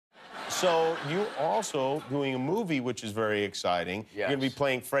So you're also doing a movie, which is very exciting. Yes. You're going to be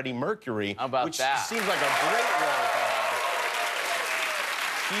playing Freddie Mercury. How about which that? Seems like a great role to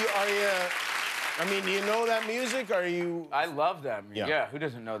have. I mean, do you know that music? Are you... I love that music. Yeah. Yeah, who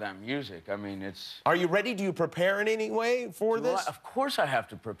doesn't know that music? I mean, it's... Are you ready? Do you prepare in any way for this? Of course I have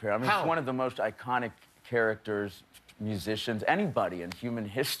to prepare. I mean, How? it's one of the most iconic characters, musicians, anybody in human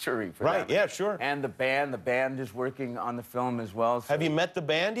history, for Right, that. yeah, sure. And the band is working on the film as well. So Have you met the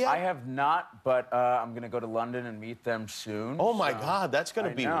band yet? I have not, but I'm going to go to London and meet them soon. Oh, my God, that's going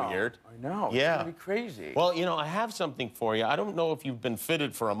to be weird. I know. Yeah. It's going to be crazy. Well, you know, I have something for you. I don't know if you've been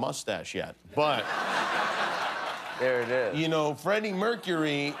fitted for a mustache yet, but... There it is. You know, Freddie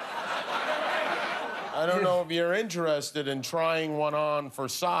Mercury... I don't know if you're interested in trying one on for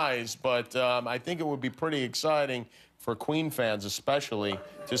size, but I think it would be pretty exciting for Queen fans especially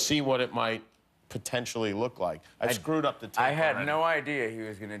to see what it might potentially look like. I screwed up the tape I had already. no idea he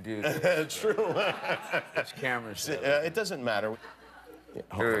was going to do this. It's true. This camera's... It doesn't matter.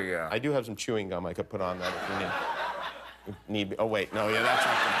 Here we go. I do have some chewing gum I could put on that if you need. Oh, wait. No, yeah, that's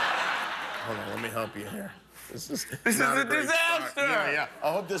not good. Hold on, let me help you here. This is a disaster. Yeah, yeah.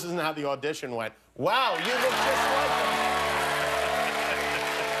 I hope this isn't how the audition went. Wow, you look just like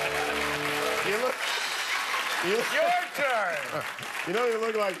him. You look... Your turn. You know, you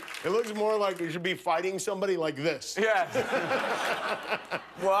look like... It looks more like you should be fighting somebody like this. Yes.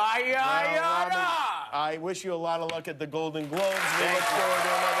 Why, Robin, I wish you a lot of luck at the Golden Globes. We look forward to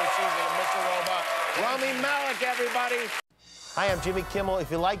another season of Mr. Robot. Rami Malek, everybody. Hi, I'm Jimmy Kimmel. If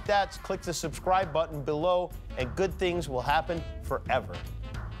you like that, click the subscribe button below, and good things will happen forever.